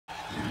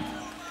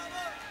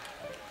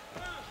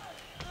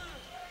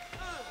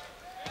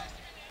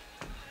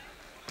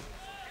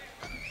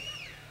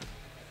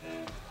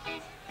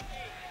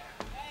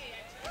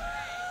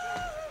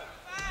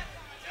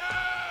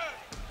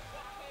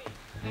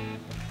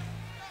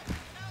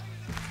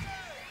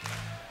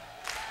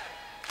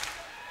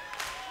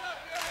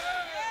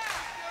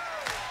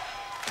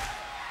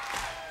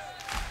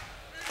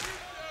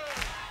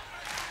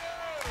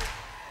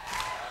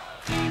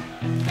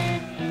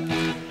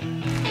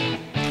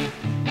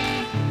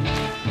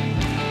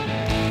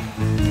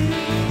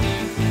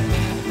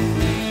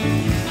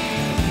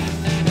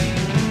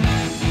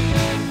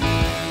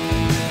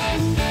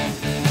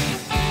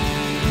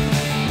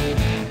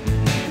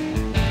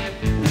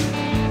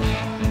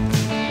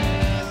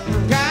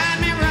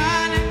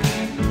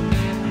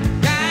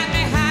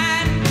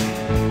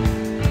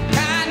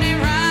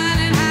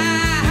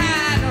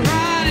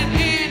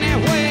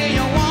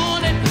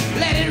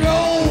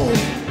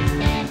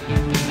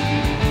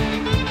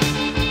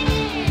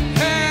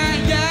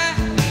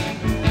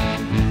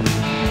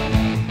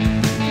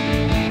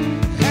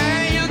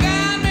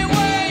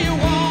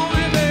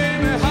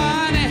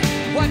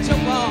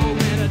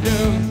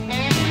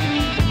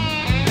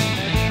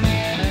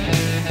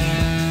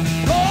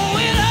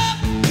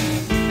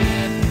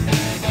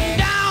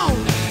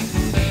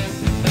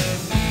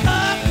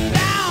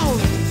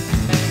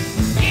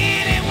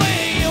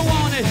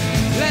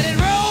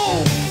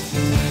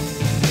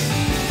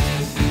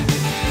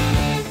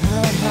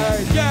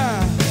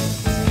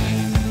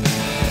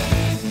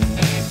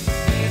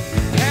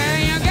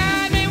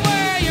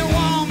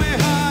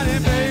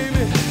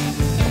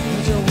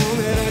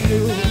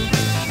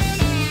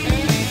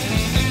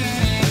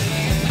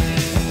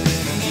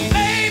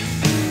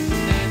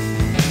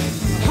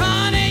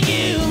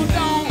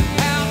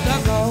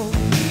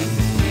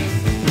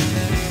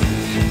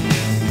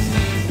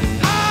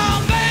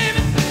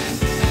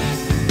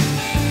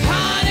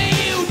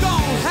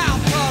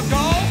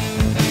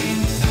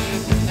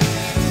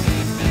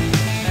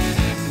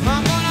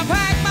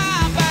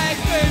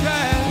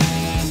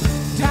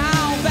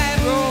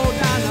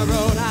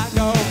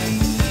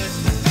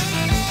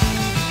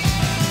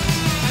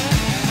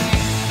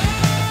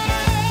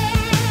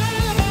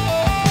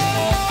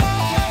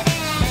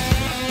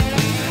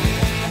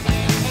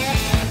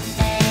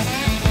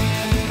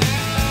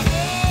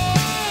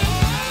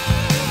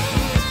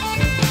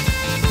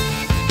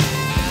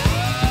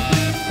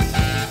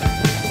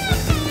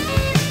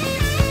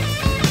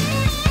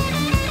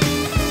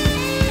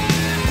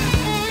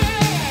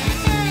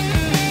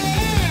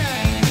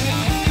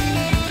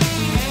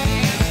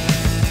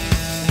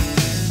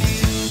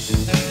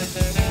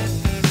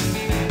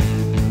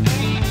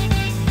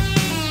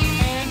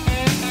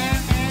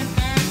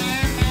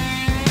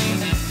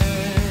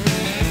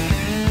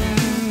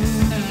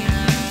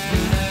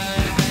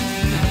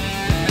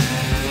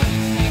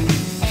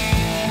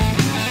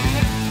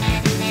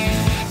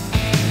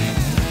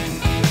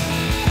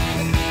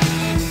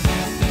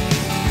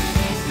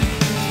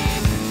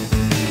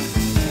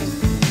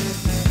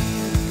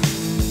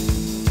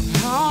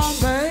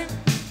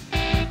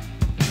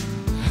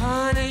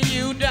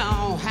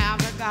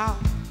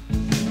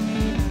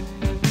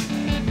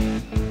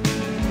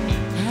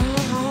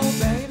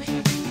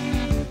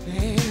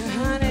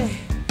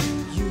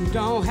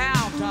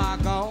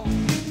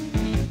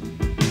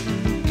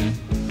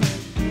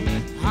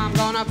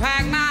gonna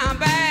pack my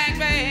bag,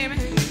 baby.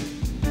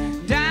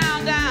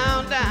 Down,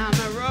 down, down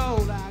the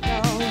road I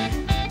go.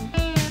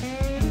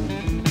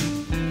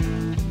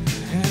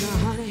 And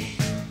honey,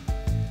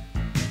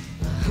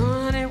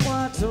 honey,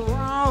 what's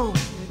wrong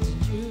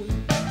with you?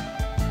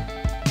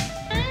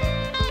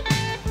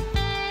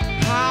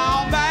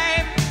 Oh,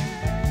 baby,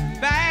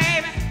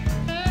 baby,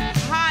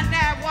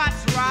 honey,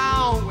 what's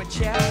wrong with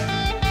you?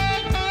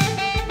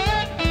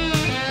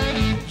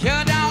 You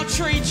don't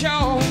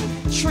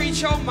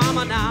treat your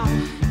mama now.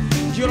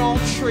 You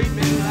don't treat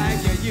me like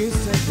you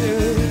used to do.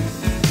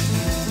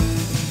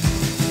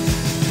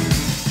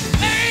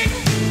 Baby,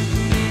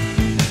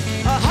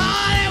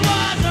 honey,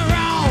 what's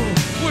wrong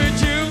with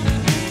you?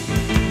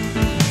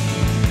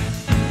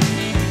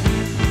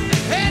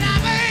 Hey, now,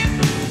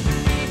 baby,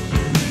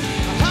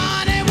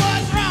 honey,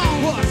 what's wrong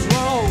with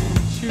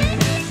you?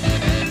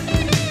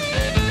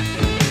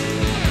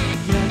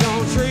 You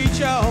don't treat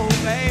your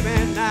baby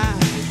now.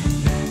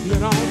 You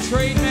don't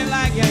treat me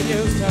like you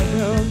used to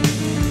do.